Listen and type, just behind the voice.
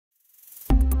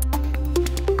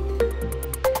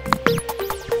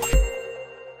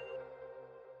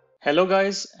Hello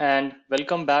guys and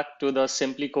welcome back to the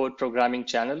SimpliCode programming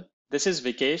channel. This is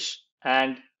Vikesh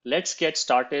and let's get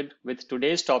started with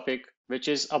today's topic, which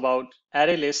is about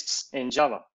array lists in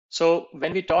Java. So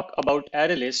when we talk about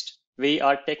array list, we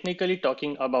are technically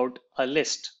talking about a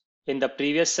list. In the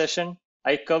previous session,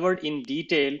 I covered in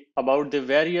detail about the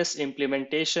various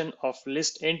implementation of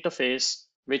list interface,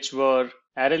 which were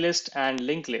array list and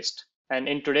linked list. And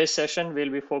in today's session, we'll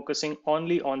be focusing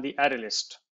only on the array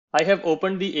list. I have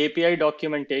opened the API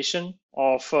documentation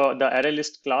of the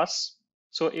ArrayList class.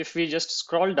 So if we just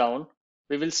scroll down,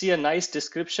 we will see a nice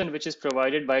description which is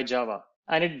provided by Java.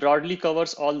 And it broadly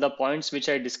covers all the points which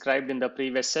I described in the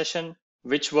previous session,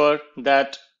 which were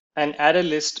that an array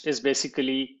list is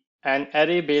basically an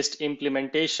array-based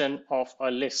implementation of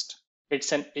a list.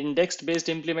 It's an index-based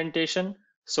implementation,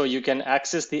 so you can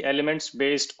access the elements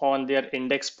based on their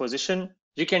index position.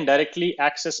 You can directly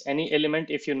access any element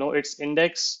if you know its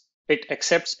index. It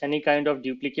accepts any kind of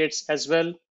duplicates as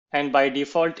well. And by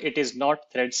default, it is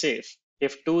not thread safe.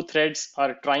 If two threads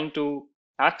are trying to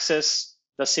access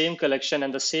the same collection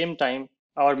at the same time,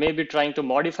 or maybe trying to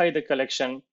modify the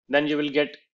collection, then you will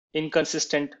get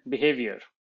inconsistent behavior.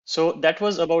 So that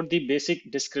was about the basic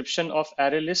description of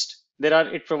ArrayList.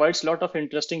 It provides a lot of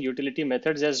interesting utility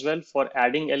methods as well for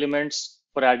adding elements,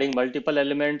 for adding multiple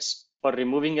elements, for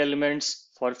removing elements,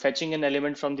 for fetching an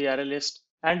element from the array list,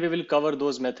 and we will cover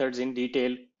those methods in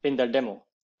detail in the demo.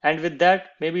 And with that,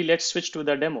 maybe let's switch to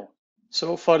the demo.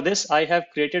 So for this, I have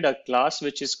created a class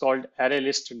which is called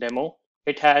Arraylist Demo.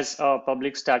 It has a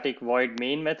public static void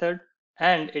main method,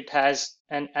 and it has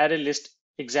an array list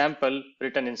example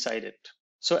written inside it.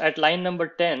 So at line number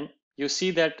 10, you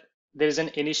see that there is an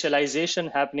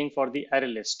initialization happening for the array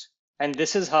list. And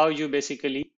this is how you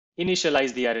basically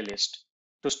initialize the array list.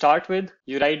 To start with,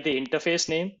 you write the interface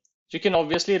name. You can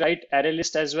obviously write array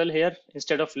list as well here.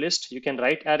 Instead of list, you can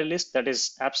write array list. That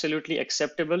is absolutely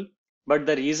acceptable. But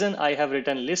the reason I have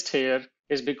written list here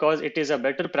is because it is a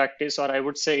better practice, or I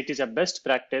would say it is a best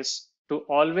practice to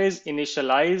always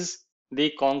initialize the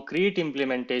concrete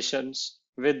implementations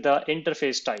with the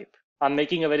interface type. I'm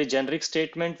making a very generic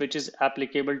statement which is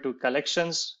applicable to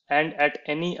collections and at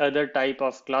any other type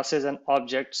of classes and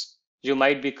objects you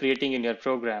might be creating in your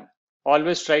program.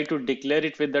 Always try to declare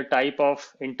it with the type of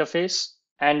interface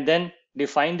and then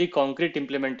define the concrete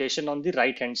implementation on the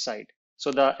right hand side.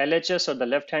 So the LHS or the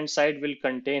left hand side will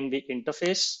contain the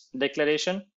interface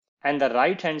declaration and the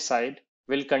right hand side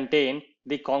will contain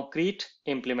the concrete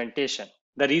implementation.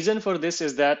 The reason for this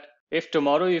is that if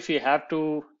tomorrow, if you have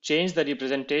to change the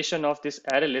representation of this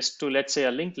array list to, let's say,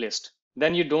 a linked list,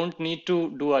 then you don't need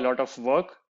to do a lot of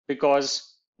work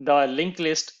because the linked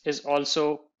list is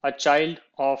also a child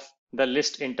of the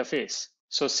list interface.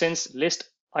 So since list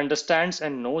understands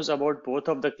and knows about both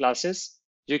of the classes,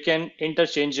 you can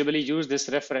interchangeably use this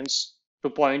reference to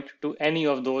point to any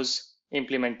of those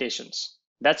implementations.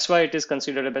 That's why it is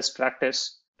considered a best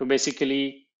practice to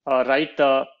basically write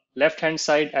the left-hand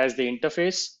side as the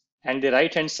interface and the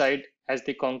right-hand side as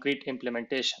the concrete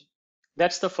implementation.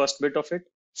 That's the first bit of it.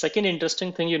 Second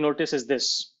interesting thing you notice is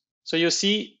this. So you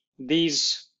see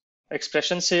these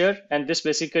expressions here, and this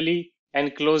basically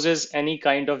encloses any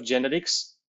kind of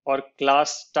generics or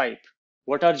class type.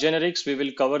 What are generics? We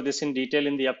will cover this in detail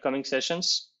in the upcoming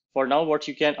sessions. For now, what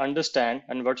you can understand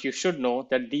and what you should know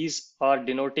that these are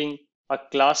denoting a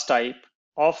class type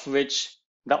of which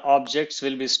the objects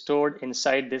will be stored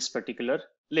inside this particular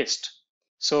list.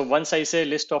 So once I say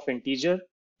list of integer,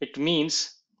 it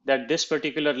means that this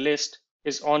particular list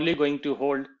is only going to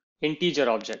hold integer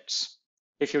objects.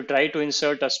 If you try to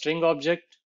insert a string object,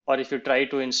 or if you try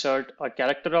to insert a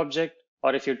character object,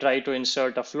 or if you try to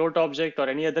insert a float object or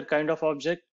any other kind of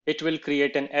object, it will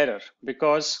create an error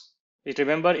because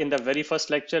remember in the very first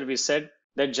lecture, we said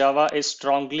that Java is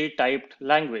strongly typed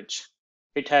language.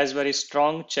 It has very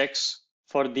strong checks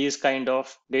for these kind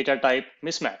of data type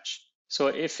mismatch. So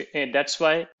if that's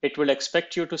why it will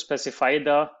expect you to specify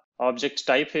the object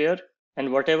type here,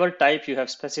 and whatever type you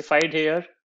have specified here,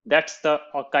 that's the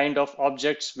kind of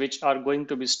objects which are going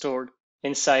to be stored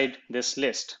inside this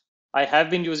list. I have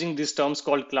been using these terms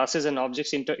called classes and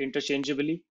objects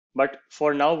interchangeably, but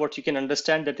for now, what you can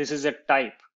understand that this is a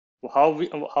type. How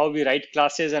we write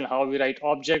classes and how we write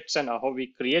objects and how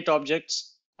we create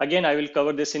objects. Again, I will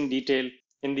cover this in detail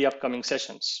in the upcoming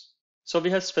sessions. So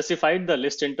we have specified the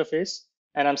list interface,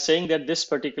 and I'm saying that this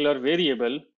particular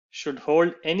variable should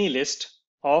hold any list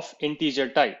of integer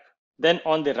type. Then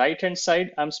on the right hand side,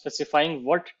 I'm specifying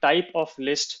what type of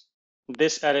list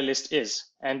this array list is.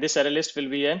 And this array list will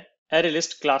be an array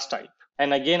list class type.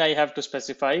 And again, I have to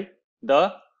specify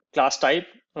the class type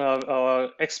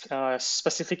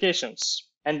specifications.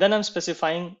 And then I'm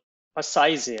specifying a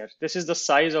size here. This is the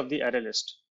size of the array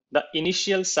list, the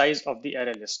initial size of the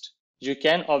array list. You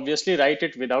can obviously write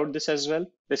it without this as well.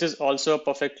 This is also a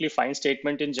perfectly fine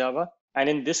statement in Java. And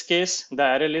in this case, the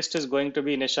array list is going to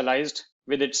be initialized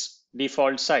with its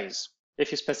default size.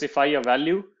 If you specify a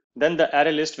value, then the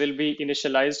array list will be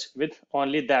initialized with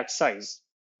only that size.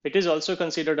 It is also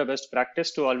considered a best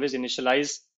practice to always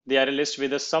initialize the array list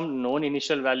with some known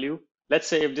initial value. Let's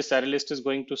say if this array list is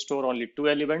going to store only 2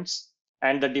 elements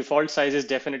and the default size is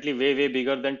definitely way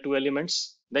bigger than 2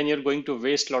 elements, then you're going to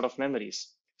waste a lot of memories.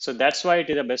 So that's why it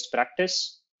is a best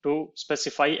practice to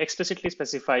explicitly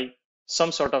specify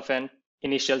some sort of an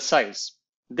initial size.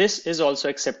 This is also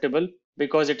acceptable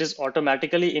because it is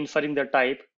automatically inferring the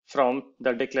type from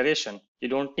the declaration. You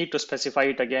don't need to specify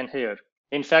it again here.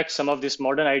 In fact, some of these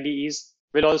modern IDEs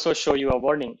will also show you a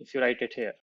warning if you write it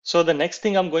here. So the next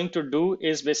thing I'm going to do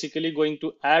is basically going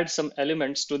to add some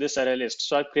elements to this array list.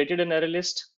 So I've created an array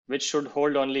list which should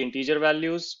hold only integer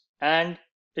values, and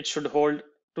it should hold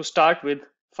to start with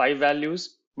 5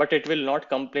 values, but it will not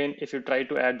complain if you try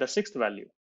to add the 6th value.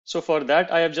 So for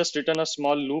that, I have just written a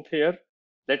small loop here.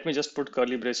 Let me just put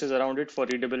curly braces around it for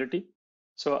readability.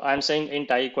 So I'm saying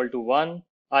int I equal to 1,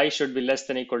 I should be less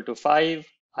than equal to 5,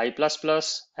 I plus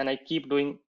plus, and I keep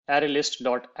doing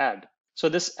ArrayList.add. So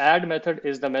this add method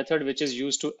is the method which is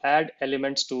used to add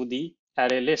elements to the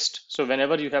array list. So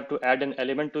whenever you have to add an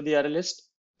element to the array list,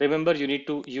 remember you need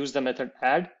to use the method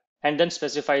add and then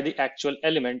specify the actual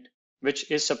element which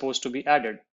is supposed to be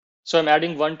added. So I'm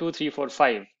adding 1, 2, 3, 4,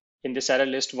 5 in this array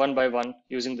list one by one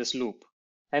using this loop.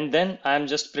 And then I'm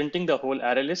just printing the whole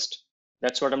array list.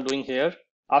 That's what I'm doing here.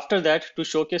 After that, to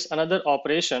showcase another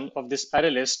operation of this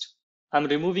array list, I'm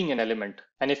removing an element.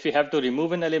 And if you have to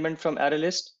remove an element from array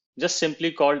list, just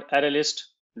simply call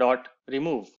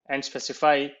ArrayList.remove and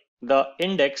specify the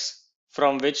index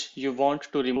from which you want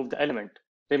to remove the element.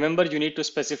 Remember, you need to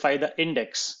specify the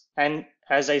index. And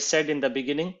as I said in the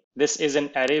beginning, this is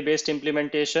an array-based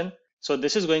implementation. So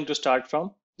this is going to start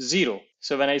from 0.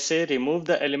 So when I say remove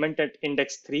the element at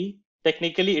index 3,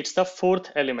 technically it's the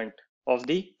 4th element of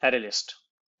the array list.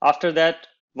 After that,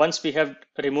 once we have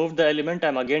removed the element,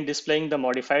 I'm again displaying the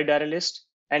modified array list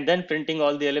and then printing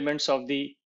all the elements of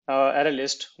the array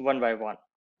list one by one.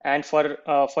 And for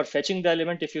fetching the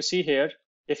element, if you see here,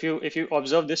 if you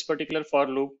observe this particular for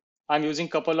loop, I'm using a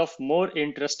couple of more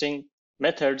interesting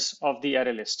methods of the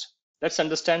array list. Let's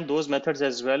understand those methods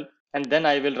as well, and then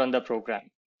I will run the program.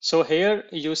 So here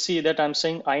you see that I'm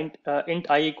saying int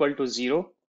I equal to 0,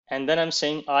 and then I'm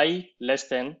saying I less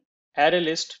than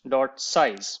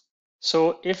ArrayList.size.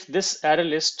 So if this array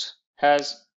list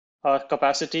has a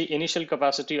initial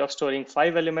capacity of storing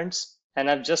 5 elements, and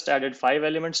I've just added 5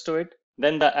 elements to it,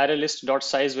 then the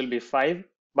ArrayList.size will be 5,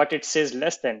 but it says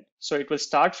less than. So it will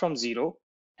start from 0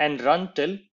 and run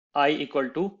till I equal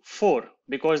to 4,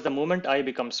 because the moment I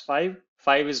becomes 5,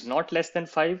 5 is not less than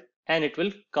 5, and it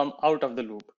will come out of the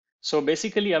loop. So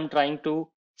basically I'm trying to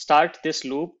start this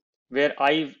loop where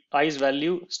i's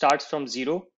value starts from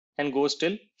 0 and goes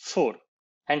till 4.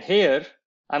 And here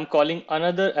I'm calling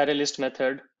another ArrayList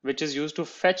method which is used to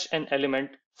fetch an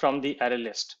element from the array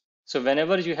list. So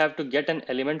whenever you have to get an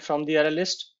element from the array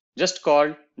list, just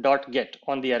call .get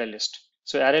on the array list.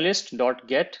 So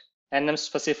ArrayList.get, and I'm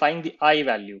specifying the I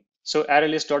value. So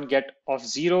ArrayList.get of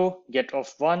 0, get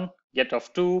of 1, get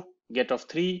of 2, get of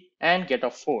 3, and get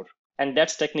of 4. And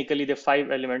that's technically the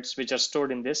 5 elements which are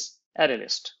stored in this array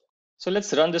list. So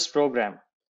let's run this program.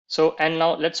 So, and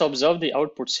now let's observe the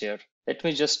outputs here. Let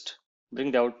me just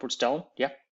bring the outputs down.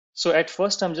 Yeah. So at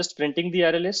first I'm just printing the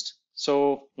array list.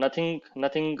 So nothing.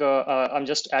 I'm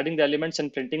just adding the elements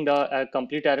and printing the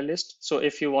complete array list. So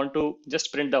if you want to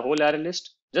just print the whole array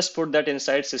list, just put that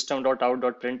inside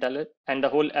system.out.println and the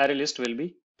whole array list will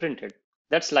be printed.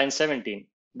 That's line 17.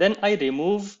 Then I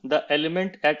remove the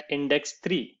element at index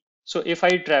 3. So if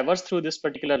I traverse through this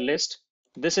particular list,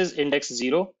 this is index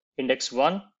 0, index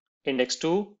 1, index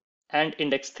 2, and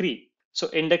index 3. So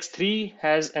index 3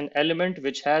 has an element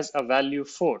which has a value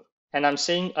 4. And I'm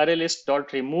saying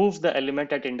ArrayList.remove the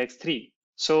element at index 3.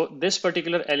 So this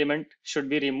particular element should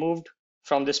be removed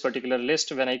from this particular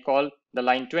list when I call the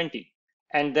line 20.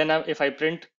 And then if I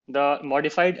print the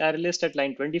modified array list at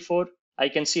line 24, I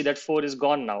can see that 4 is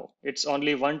gone now. It's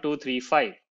only 1, 2, 3,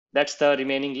 5. That's the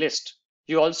remaining list.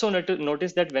 You also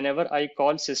notice that whenever I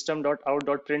call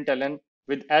system.out.println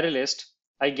with ArrayList,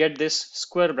 I get this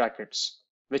square brackets,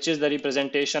 which is the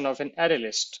representation of an array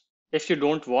list. If you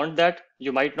don't want that,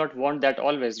 you might not want that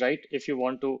always, right? If you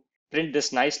want to print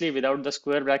this nicely without the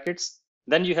square brackets,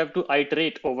 then you have to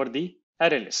iterate over the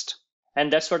array list.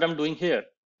 And that's what I'm doing here.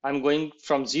 I'm going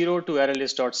from 0 to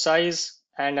ArrayList.size.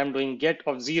 and I'm doing get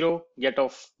of 0, get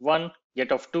of 1,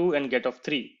 get of 2, and get of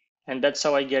 3. And that's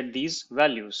how I get these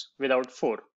values without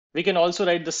for. We can also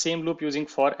write the same loop using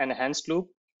for enhanced loop.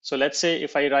 So let's say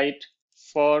if I write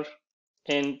for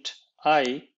int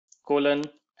I colon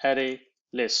array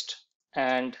list,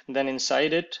 and then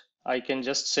inside it, I can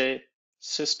just say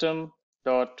system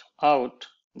dot out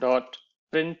dot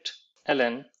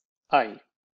println I.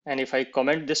 And if I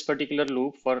comment this particular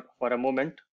loop for a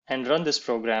moment and run this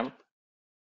program,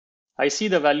 I see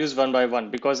the values one by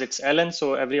one because it's ln,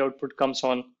 so every output comes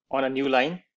on a new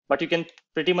line, but you can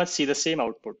pretty much see the same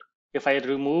output. If I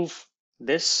remove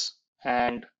this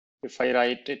and if I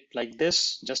write it like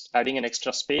this, just adding an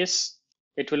extra space,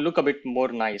 it will look a bit more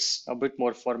nice, a bit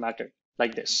more formatted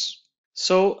like this.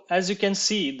 So as you can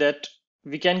see that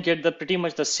we can get the pretty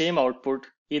much the same output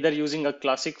either using a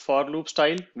classic for loop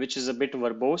style, which is a bit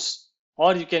verbose,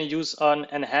 or you can use an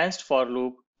enhanced for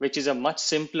loop, which is a much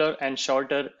simpler and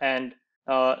shorter and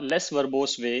less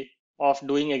verbose way of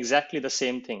doing exactly the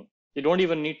same thing. You don't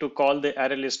even need to call the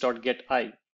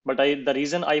ArrayList.getI. But the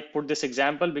reason I put this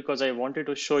example because I wanted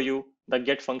to show you the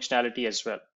get functionality as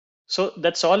well. So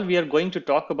that's all we are going to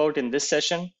talk about in this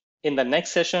session. In the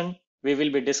next session, we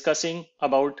will be discussing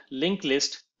about linked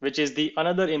list, which is the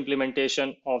another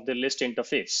implementation of the list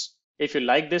interface. If you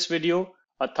like this video,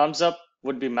 a thumbs up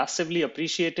would be massively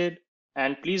appreciated.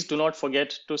 And please do not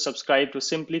forget to subscribe to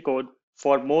SimpliCode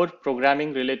for more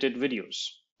programming related videos.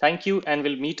 Thank you, and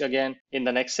we'll meet again in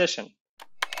the next session.